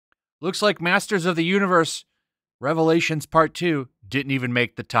Looks like Masters of the Universe Revelations Part 2 didn't even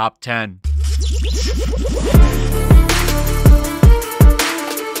make the top 10.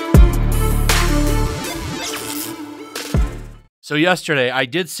 So yesterday, I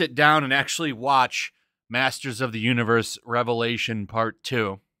did sit down and actually watch Masters of the Universe Revelation Part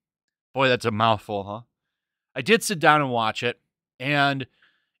 2. Boy, that's a mouthful, huh? I did sit down and watch it, and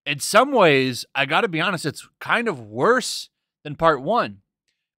in some ways, I got to be honest, it's kind of worse than Part 1,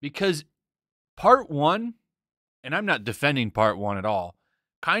 because Part 1, and I'm not defending Part 1 at all,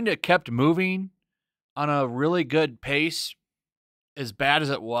 kind of kept moving on a really good pace, as bad as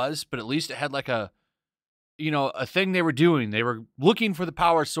it was, but at least it had like a thing they were doing. They were looking for the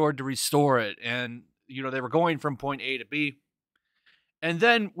power sword to restore it, and, they were going from point A to B. And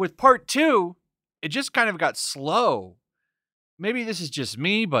then with Part 2, it just kind of got slow. Maybe this is just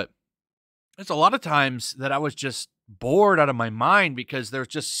me, but there's a lot of times that I was just bored out of my mind because there's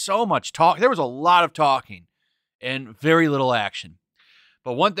just so much talk. There was a lot of talking and very little action.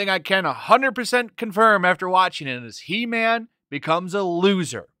 But one thing I can 100% confirm after watching it is He-Man becomes a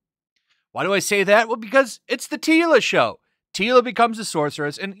loser. Why do I say that? Well, because it's the Teela show. Teela becomes a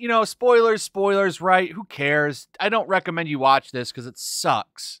sorceress. And, spoilers, right? Who cares? I don't recommend you watch this because it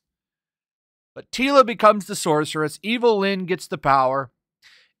sucks. But Teela becomes the sorceress. Evil Lyn gets the power.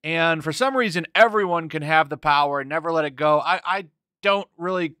 And for some reason, everyone can have the power and never let it go. I don't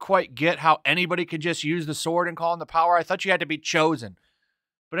really quite get how anybody can just use the sword and call in the power. I thought you had to be chosen.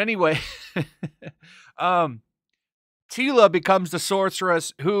 But anyway, Teela becomes the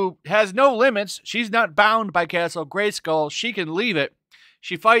sorceress who has no limits. She's not bound by Castle Grayskull. She can leave it.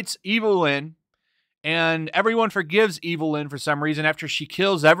 She fights Evil Lyn, and everyone forgives Evil Lyn for some reason after she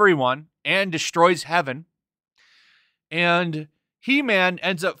kills everyone and destroys heaven. And He-Man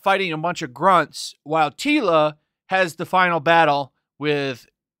ends up fighting a bunch of grunts while Teela has the final battle with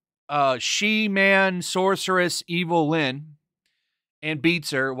She-Man sorceress Evil Lyn and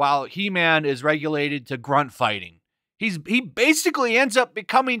beats her while He-Man is regulated to grunt fighting. He basically ends up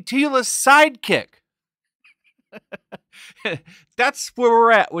becoming Teela's sidekick. That's where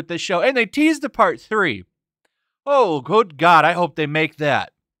we're at with the show. And they teased the Part 3. Oh, good God, I hope they make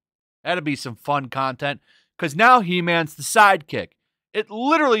that. That'll be some fun content. Because now He-Man's the sidekick. It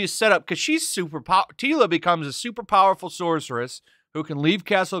literally is set up because she's super powerful. Teela becomes a super powerful sorceress who can leave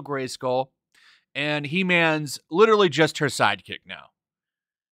Castle Grayskull. And He-Man's literally just her sidekick now.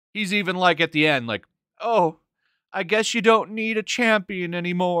 He's even like at the end, like, oh, I guess you don't need a champion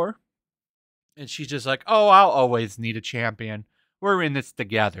anymore. And she's just like, oh, I'll always need a champion. We're in this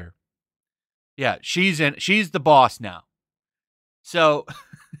together. Yeah, she's the boss now. So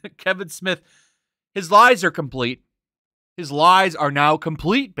Kevin Smith, his lies are complete. His lies are now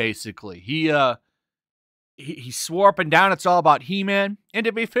complete, basically. He swore up and down it's all about He-Man. And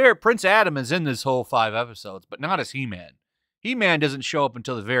to be fair, Prince Adam is in this whole 5 episodes, but not as He-Man. He-Man doesn't show up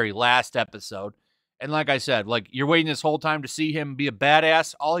until the very last episode. And like I said, you're waiting this whole time to see him be a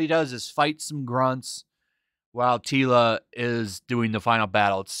badass. All he does is fight some grunts while Teela is doing the final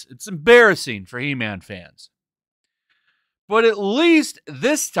battle. It's embarrassing for He-Man fans. But at least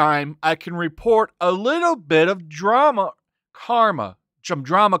this time, I can report a little bit of drama karma. Some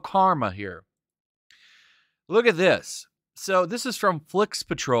drama karma here. Look at this. So this is from Flix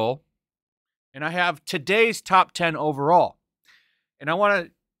Patrol. And I have today's top 10 overall. And I want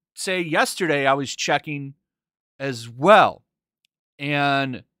to say yesterday I was checking as well.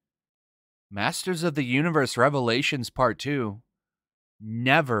 And Masters of the Universe Revelations Part 2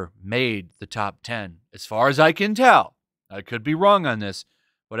 never made the top 10. As far as I can tell. I could be wrong on this.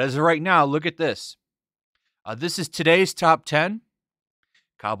 But as of right now, look at this. This is today's top 10.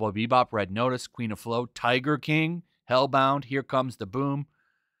 Cowboy Bebop, Red Notice, Queen of Flow, Tiger King, Hellbound, Here Comes the Boom,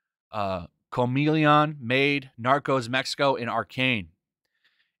 Chameleon, Maid, Narcos Mexico, and Arcane.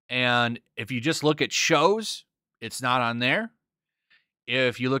 And if you just look at shows, it's not on there.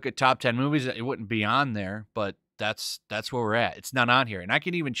 If you look at top 10 movies, it wouldn't be on there, but that's where we're at. It's not on here. And I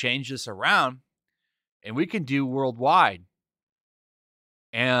can even change this around, and we can do worldwide.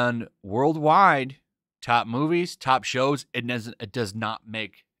 And worldwide, top movies, top shows, it does not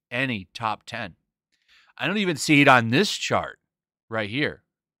make any top 10. I don't even see it on this chart right here.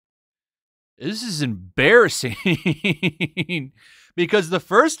 This is embarrassing because the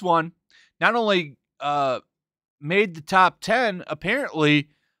first one not only made the top 10, apparently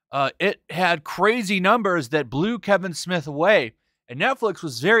it had crazy numbers that blew Kevin Smith away, and Netflix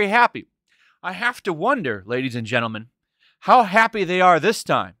was very happy. I have to wonder, ladies and gentlemen, how happy they are this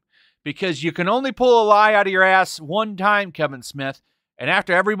time, because you can only pull a lie out of your ass one time, Kevin Smith, and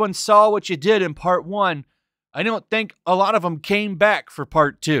after everyone saw what you did in Part 1, I don't think a lot of them came back for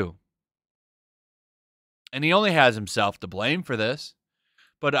Part 2. And he only has himself to blame for this.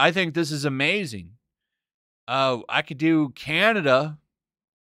 But I think this is amazing. I could do Canada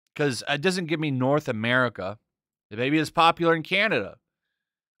because it doesn't give me North America. Maybe it's popular in Canada.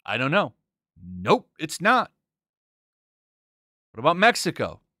 I don't know. Nope, it's not. What about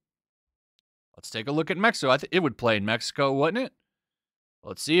Mexico? Let's take a look at Mexico. It would play in Mexico, wouldn't it?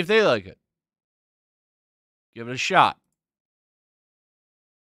 Let's see if they like it. Give it a shot.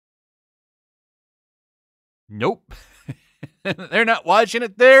 Nope. They're not watching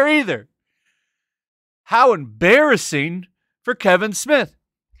it there either. How embarrassing for Kevin Smith.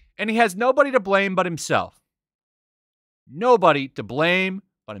 And he has nobody to blame but himself. Nobody to blame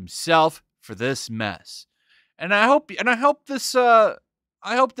but himself for this mess. And I hope this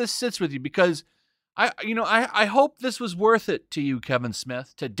sits with you, because I hope this was worth it to you, Kevin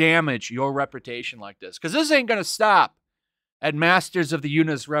Smith, to damage your reputation like this, because this ain't gonna stop at Masters of the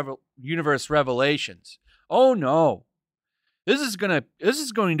Universe Revelations. Oh no, this is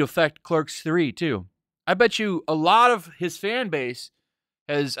going to affect Clerks 3 too. I bet you a lot of his fan base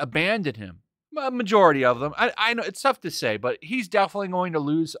has abandoned him. A majority of them. I know it's tough to say, but he's definitely going to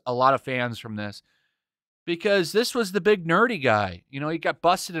lose a lot of fans from this, because this was the big nerdy guy. You know, he got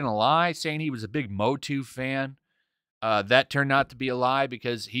busted in a lie saying he was a big Motu fan. That turned out to be a lie,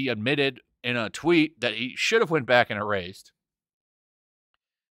 because he admitted in a tweet that he should have went back and erased,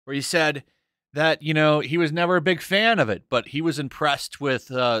 where he said that, you know, he was never a big fan of it, but he was impressed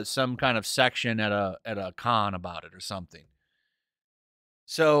with some kind of section at a con about it or something.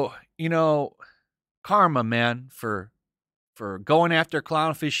 So, you know, karma, man, for going after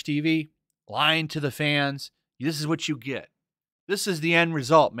Clownfish TV, lying to the fans. This is what you get. This is the end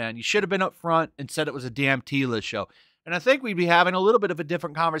result, man. You should have been up front and said it was a damn Tila show. And I think we'd be having a little bit of a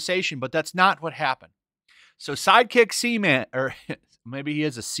different conversation, but that's not what happened. So Sidekick Seaman, or maybe he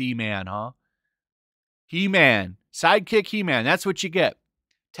is a Seaman, huh? He-Man. Sidekick He-Man. That's what you get.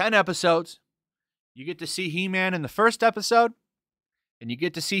 10 episodes. You get to see He-Man in the first episode, and you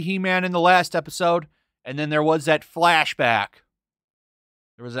get to see He-Man in the last episode, and then there was that flashback.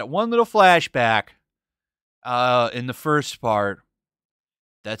 There was that one little flashback in the first part.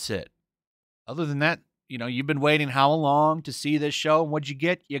 That's it. Other than that, you know, you've been waiting how long to see this show, and what'd you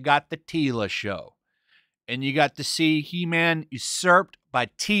get? You got the Tila show. And you got to see He-Man usurped by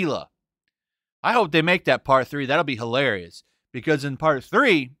Tila. I hope they make that part 3. That'll be hilarious, because in part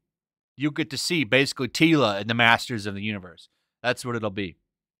 3, you get to see basically Tila and the Masters of the Universe. That's what it'll be.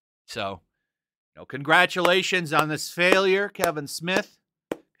 So, you know, congratulations on this failure, Kevin Smith.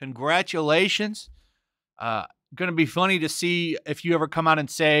 Congratulations. Going to be funny to see if you ever come out and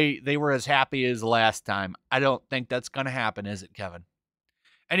say they were as happy as last time. I don't think that's going to happen, is it, Kevin?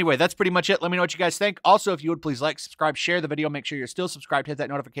 Anyway, that's pretty much it. Let me know what you guys think. Also, if you would please like, subscribe, share the video. Make sure you're still subscribed. Hit that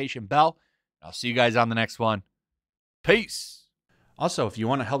notification bell. I'll see you guys on the next one. Peace. Also, if you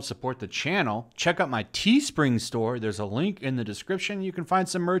want to help support the channel, check out my Teespring store. There's a link in the description. You can find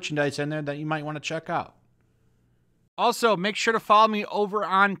some merchandise in there that you might want to check out. Also, make sure to follow me over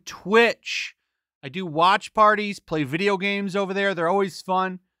on Twitch. I do watch parties, play video games over there. They're always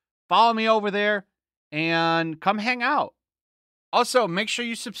fun. Follow me over there and come hang out. Also, make sure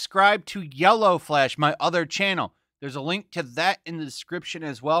you subscribe to Yellow Flash, my other channel. There's a link to that in the description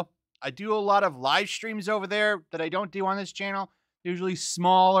as well. I do a lot of live streams over there that I don't do on this channel. Usually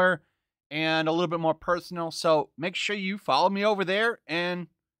smaller and a little bit more personal. So make sure you follow me over there and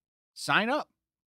sign up.